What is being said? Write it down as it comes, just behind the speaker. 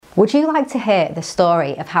Would you like to hear the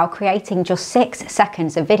story of how creating just 6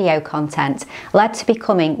 seconds of video content led to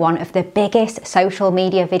becoming one of the biggest social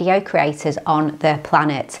media video creators on the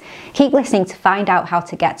planet? Keep listening to find out how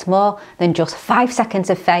to get more than just 5 seconds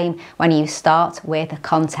of fame when you start with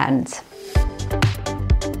content.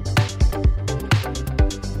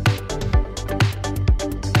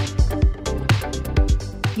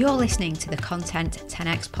 You're listening to the Content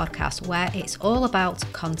 10x podcast, where it's all about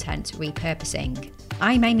content repurposing.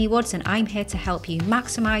 I'm Amy Woods and I'm here to help you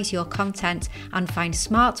maximise your content and find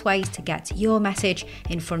smart ways to get your message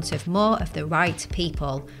in front of more of the right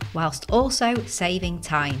people, whilst also saving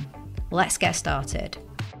time. Let's get started.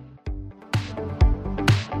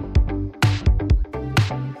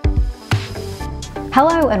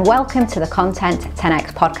 Hello and welcome to the Content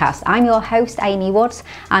 10x podcast. I'm your host Amy Woods,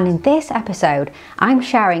 and in this episode I'm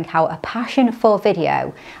sharing how a passion for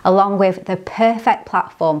video, along with the perfect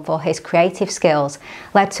platform for his creative skills,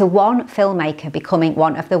 led to one filmmaker becoming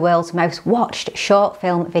one of the world's most watched short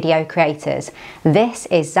film video creators. This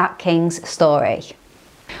is Zach King's story.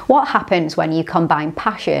 What happens when you combine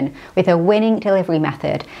passion with a winning delivery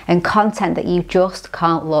method and content that you just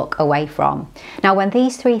can't look away from? Now, when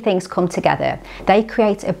these three things come together, they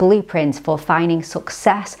create a blueprint for finding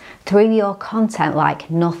success through your content like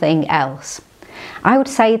nothing else. I would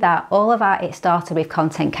say that all of our It Started With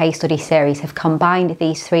Content case study series have combined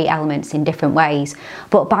these three elements in different ways,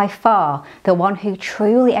 but by far the one who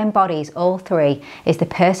truly embodies all three is the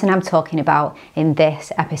person I'm talking about in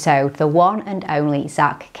this episode, the one and only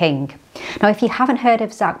Zach King. Now, if you haven't heard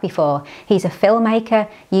of Zach before, he's a filmmaker,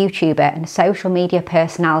 YouTuber and social media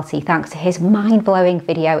personality thanks to his mind-blowing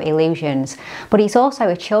video Illusionist, but he's also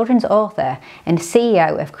a children's author and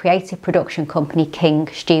CEO of creative production company King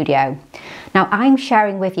Studio. Now, I'm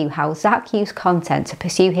sharing with you how Zach used content to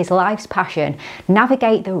pursue his life's passion,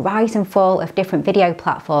 navigate the rise and fall of different video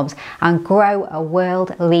platforms and grow a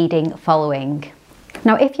world-leading following.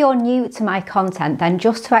 Now, if you're new to my content, then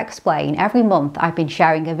just to explain, every month I've been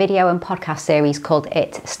sharing a video and podcast series called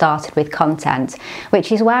It Started With Content,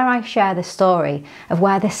 which is where I share the story of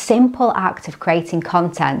where the simple act of creating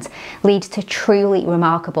content leads to truly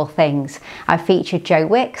remarkable things. I've featured Joe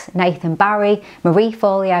Wicks, Nathan Barry, Marie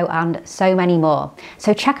Forleo and so many more.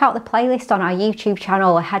 So check out the playlist on our YouTube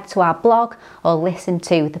channel or head to our blog or listen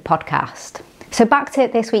to the podcast. So back to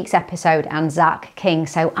this week's episode and Zach King.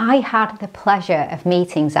 So I had the pleasure of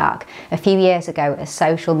meeting Zach a few years ago at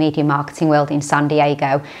Social Media Marketing World in San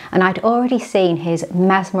Diego, and I'd already seen his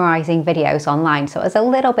mesmerising videos online, so I was a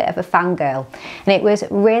little bit of a fangirl. And it was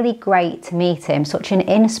really great to meet him, such an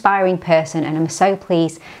inspiring person, and I'm so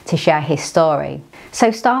pleased to share his story.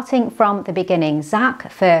 So starting from the beginning, Zach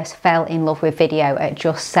first fell in love with video at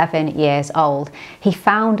just 7 years old. He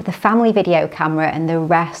found the family video camera and the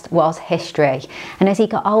rest was history. And as he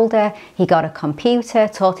got older, he got a computer,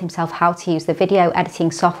 taught himself how to use the video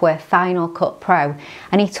editing software Final Cut Pro,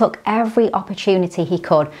 and he took every opportunity he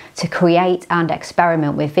could to create and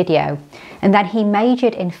experiment with video. And then he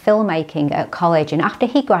majored in filmmaking at college, and after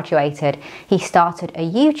he graduated, he started a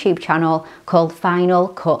YouTube channel called Final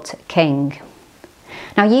Cut King.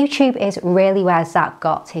 Now, YouTube is really where Zach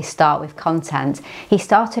got his start with content. He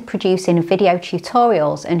started producing video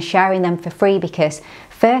tutorials and sharing them for free because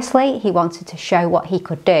firstly, he wanted to show what he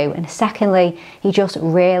could do, and secondly, he just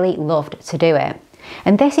really loved to do it.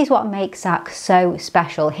 And this is what makes Zach so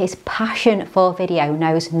special. His passion for video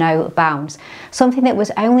knows no bounds, something that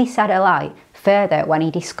was only set alight further when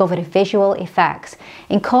he discovered visual effects.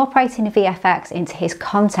 Incorporating VFX into his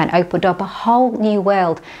content opened up a whole new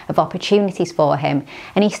world of opportunities for him,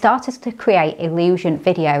 and he started to create illusion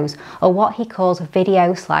videos, or what he calls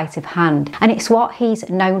video sleight of hand, and it's what he's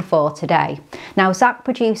known for today. Now, Zach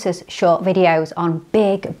produces short videos on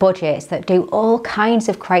big budgets that do all kinds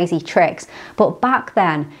of crazy tricks, but back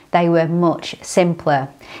then they were much simpler.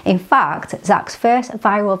 In fact, Zach's first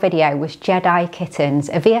viral video was Jedi Kittens,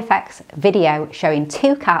 a VFX video showing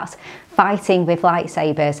 2 cats fighting with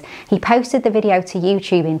lightsabers. He posted the video to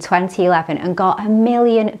YouTube in 2011 and got 1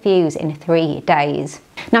 million views in 3 days.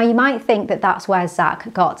 Now, you might think that that's where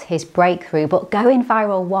Zach got his breakthrough, but going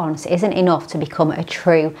viral once isn't enough to become a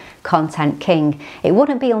true content king. It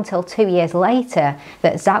wouldn't be until 2 years later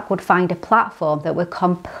that Zach would find a platform that would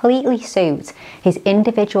completely suit his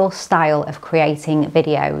individual style of creating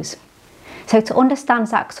videos. So to understand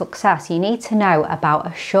Zach's success, you need to know about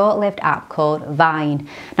a short-lived app called Vine.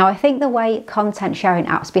 Now, I think the way content sharing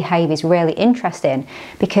apps behave is really interesting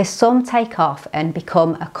because some take off and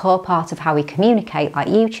become a core part of how we communicate, like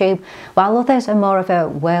YouTube, while others are more of a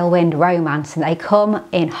whirlwind romance and they come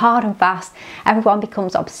in hard and fast, everyone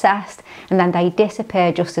becomes obsessed, and then they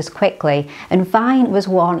disappear just as quickly. And Vine was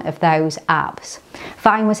one of those apps.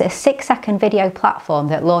 Vine was a 6-second video platform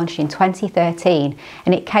that launched in 2013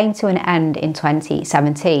 and it came to an end in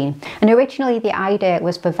 2017. And originally the idea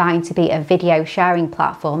was for Vine to be a video sharing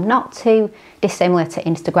platform, not too dissimilar to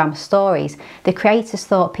Instagram stories. The creators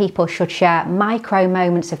thought people should share micro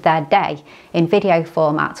moments of their day in video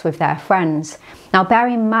formats with their friends. Now, bear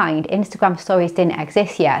in mind, Instagram stories didn't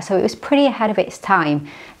exist yet, so it was pretty ahead of its time.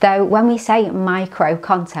 Though when we say micro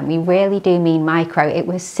content, we really do mean micro. It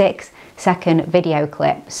was 6-second video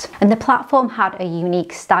clips. And the platform had a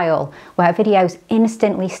unique style where videos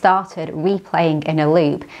instantly started replaying in a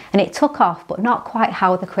loop, and it took off, but not quite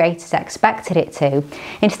how the creators expected it to.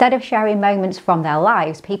 Instead of sharing moments from their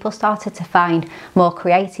lives, people started to find more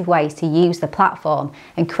creative ways to use the platform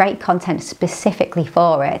and create content specifically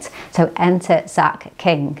for it. So enter Zach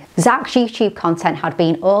King. Zach's YouTube content had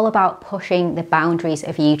been all about pushing the boundaries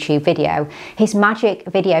of YouTube video. His magic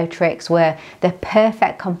video tricks were the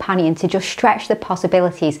perfect companion to just stretch the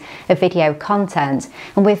possibilities of video content.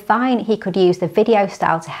 And with Vine, he could use the video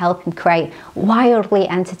style to help him create wildly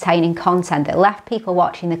entertaining content that left people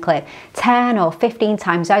watching the clip 10 or 15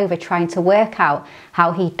 times over trying to work out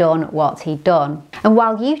how he'd done what he'd done. And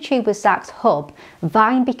while YouTube was Zach's hub,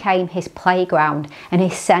 Vine became his playground and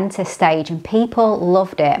his centre stage, and people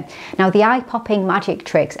loved it. Now, the eye-popping magic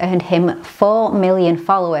tricks earned him 4 million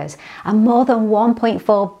followers and more than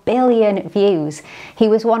 1.4 billion views. He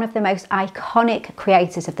was one of the most iconic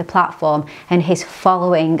creators of the platform and his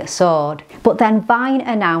following soared. But then Vine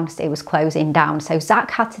announced it was closing down, so Zach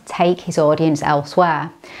had to take his audience elsewhere.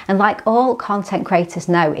 And like all content creators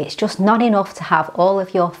know, it's just not enough to have all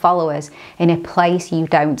of your followers in a place you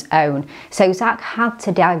don't own. So Zach had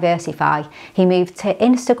to diversify. He moved to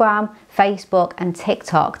Instagram, Facebook and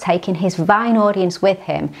TikTok, taking his Vine audience with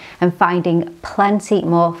him and finding plenty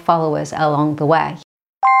more followers along the way.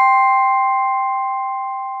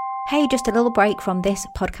 Hey, just a little break from this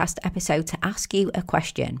podcast episode to ask you a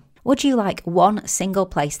question. Would you like one single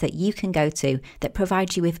place that you can go to that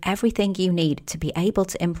provides you with everything you need to be able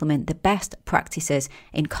to implement the best practices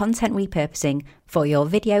in content repurposing for your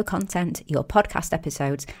video content, your podcast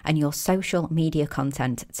episodes, and your social media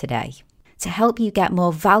content today? To help you get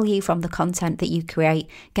more value from the content that you create,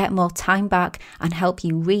 get more time back, and help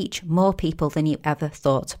you reach more people than you ever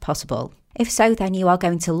thought possible. If so, then you are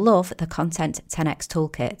going to love the Content 10x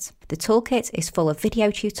Toolkit. The toolkit is full of video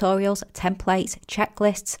tutorials, templates,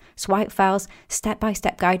 checklists, swipe files,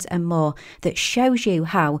 step-by-step guides and more that shows you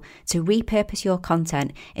how to repurpose your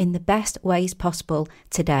content in the best ways possible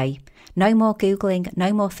today. No more Googling,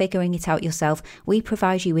 no more figuring it out yourself. We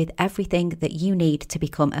provide you with everything that you need to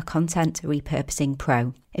become a content repurposing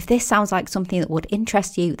pro. If this sounds like something that would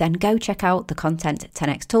interest you, then go check out the Content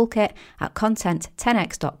 10x Toolkit at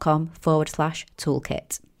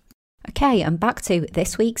content10x.com/toolkit. Okay, and back to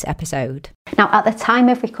this week's episode. Now, at the time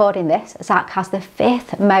of recording this, Zach has the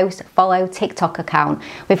 5th most followed TikTok account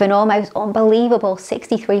with an almost unbelievable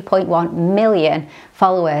 63.1 million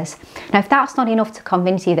followers. Now, if that's not enough to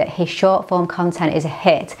convince you that his short form content is a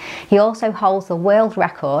hit, he also holds the world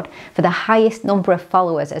record for the highest number of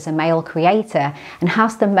followers as a male creator and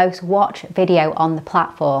has the most watched video on the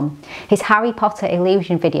platform. His Harry Potter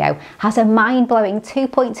illusion video has a mind-blowing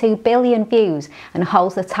 2.2 billion views and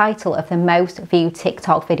holds the title of the most viewed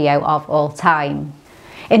TikTok video of all time.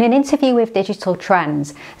 In an interview with Digital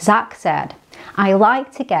Trends, Zach said, "I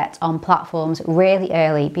like to get on platforms really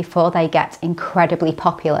early before they get incredibly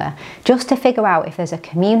popular, just to figure out if there's a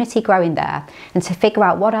community growing there and to figure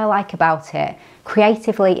out what I like about it,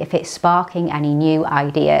 creatively if it's sparking any new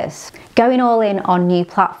ideas." Going all in on new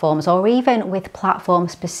platforms or even with platform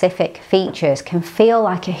specific features can feel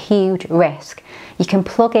like a huge risk. You can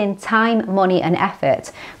plug in time, money and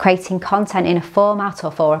effort creating content in a format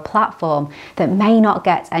or for a platform that may not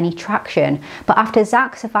get any traction. But after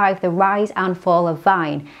Zach survived the rise and fall of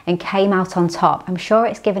Vine and came out on top, I'm sure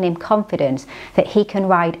it's given him confidence that he can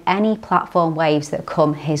ride any platform waves that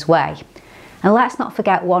come his way. And let's not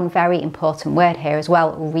forget one very important word here as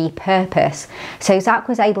well, repurpose. So Zach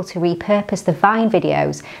was able to repurpose the Vine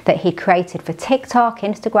videos that he created for TikTok,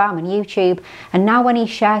 Instagram and YouTube. And now when he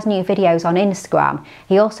shares new videos on Instagram,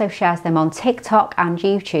 he also shares them on TikTok and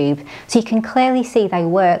YouTube. So you can clearly see they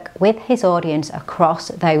work with his audience across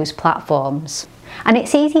those platforms. And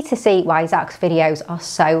it's easy to see why Zach's videos are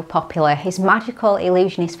so popular. His magical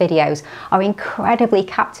illusionist videos are incredibly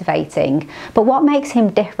captivating, but what makes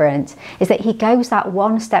him different is that he goes that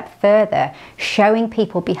one step further, showing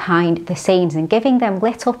people behind the scenes and giving them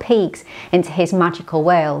little peeks into his magical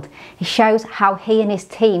world. He shows how he and his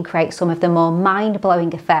team create some of the more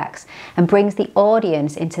mind-blowing effects and brings the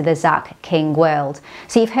audience into the Zach King world.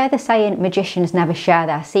 So you've heard the saying, magicians never share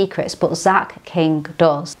their secrets, but Zach King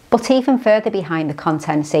does. But even further behind the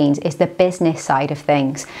content scenes is the business side of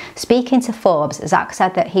things. Speaking to Forbes, Zach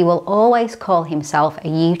said that he will always call himself a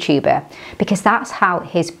YouTuber because that's how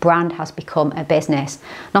his brand has become a business.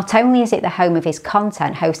 Not only is it the home of his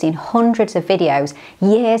content, hosting hundreds of videos,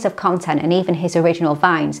 years of content and even his original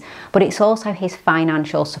Vines, but it's also his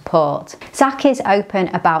financial support. Zach is open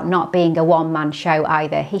about not being a one-man show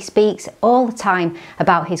either. He speaks all the time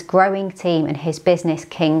about his growing team and his business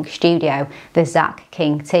King studio, the Zach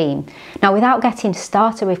King team. Now, without getting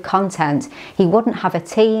started with content, he wouldn't have a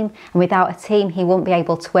team, and without a team, he wouldn't be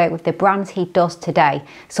able to work with the brands he does today,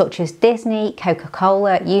 such as Disney,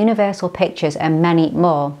 Coca-Cola, Universal Pictures, and many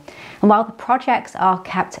more. And while the projects are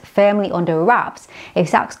kept firmly under wraps, if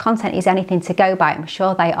Zach's content is anything to go by, I'm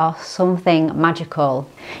sure they are something magical.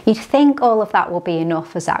 You'd think all of that will be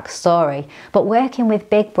enough for Zach's story, but working with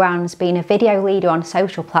big brands, being a video leader on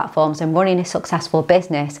social platforms and running a successful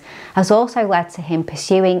business has also led to him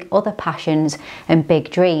pursuing other passions and big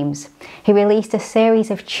dreams. He released a series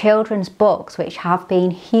of children's books which have been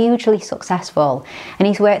hugely successful, and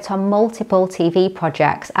he's worked on multiple TV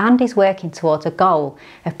projects and is working towards a goal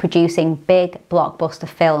of producing big blockbuster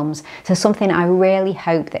films, so something I really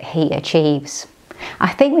hope that he achieves. I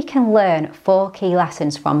think we can learn 4 key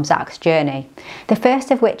lessons from Zach's journey. The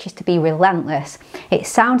first of which is to be relentless. It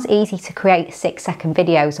sounds easy to create 6-second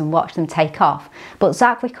videos and watch them take off, but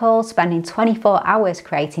Zach recalls spending 24 hours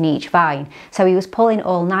creating each Vine, so he was pulling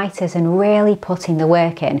all-nighters and really putting the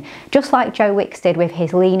work in, just like Joe Wicks did with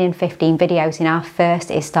his Lean In 15 videos in our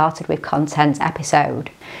first It Started With Content episode.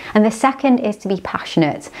 And the second is to be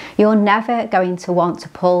passionate. You're never going to want to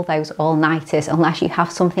pull those all-nighters unless you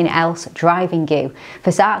have something else driving you.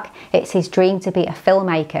 For Zach, it's his dream to be a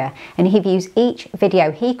filmmaker, and he views each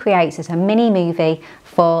video he creates as a mini movie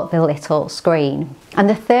for the little screen. And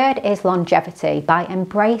the third is longevity. By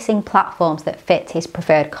embracing platforms that fit his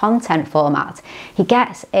preferred content format, he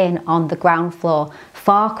gets in on the ground floor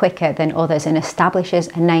far quicker than others and establishes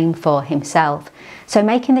a name for himself. So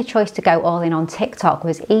making the choice to go all in on TikTok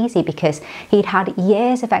was easy because he'd had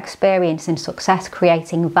years of experience and success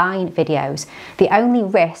creating Vine videos. The only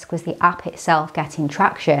risk was the app itself getting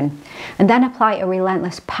traction. And then apply a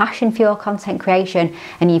relentless passion for your content creation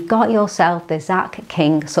and you've got yourself the Zach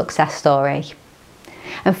King success story.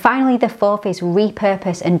 And finally, the fourth is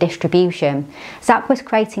repurpose and distribution. Zach was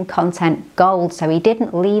creating content gold, so he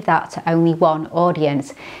didn't leave that to only one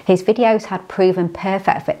audience. His videos had proven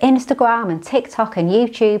perfect for Instagram and TikTok and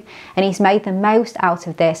YouTube, and he's made the most out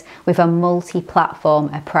of this with a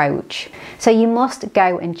multi-platform approach. So you must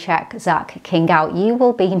go and check Zach King out. You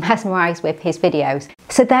will be mesmerised with his videos.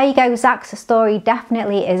 So there you go, Zach's story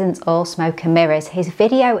definitely isn't all smoke and mirrors. His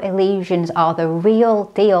video illusions are the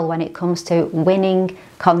real deal when it comes to winning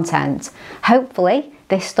content. Hopefully,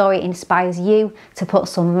 this story inspires you to put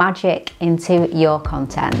some magic into your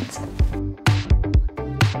content.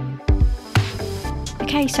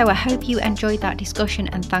 Okay, so I hope you enjoyed that discussion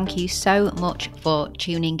and thank you so much for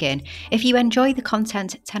tuning in. If you enjoy the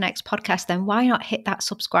Content 10x podcast, then why not hit that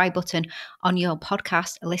subscribe button on your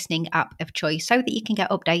podcast listening app of choice so that you can get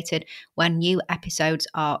updated when new episodes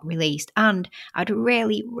are released. And I'd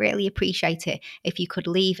really, really appreciate it if you could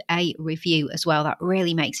leave a review as well. That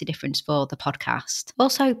really makes a difference for the podcast.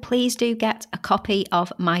 Also, please do get a copy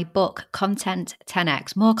of my book, Content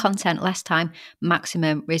 10x, More Content, Less Time,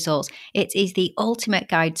 Maximum Results. It is the ultimate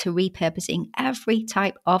guide to repurposing every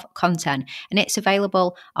type of content, and it's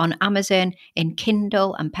available on Amazon in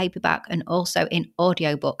Kindle and paperback and also in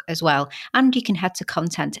audiobook as well. And you can head to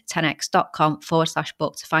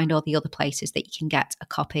content10x.com/book to find all the other places that you can get a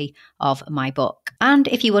copy of my book. And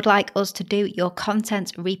if you would like us to do your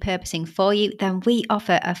content repurposing for you, then we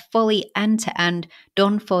offer a fully end-to-end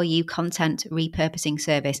done for you content repurposing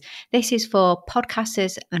service. This is for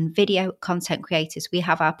podcasters and video content creators. We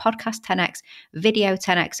have our Podcast 10x, Video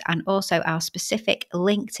 10x, and also our specific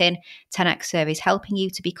LinkedIn 10x service, helping you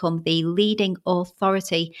to become the leading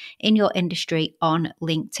authority in your industry on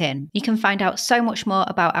LinkedIn. You can find out so much more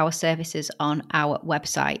about our services on our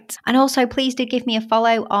website. And also, please do give me a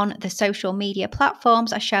follow on the social media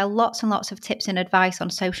platforms. I share lots and lots of tips and advice on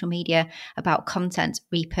social media about content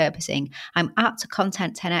repurposing. I'm at Content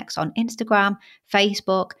Content 10x on Instagram,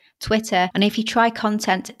 Facebook, Twitter. And if you try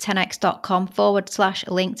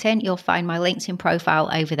content10x.com/LinkedIn, you'll find my LinkedIn profile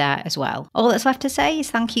over there as well. All that's left to say is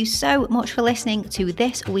thank you so much for listening to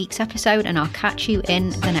this week's episode, and I'll catch you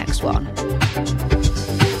in the next one.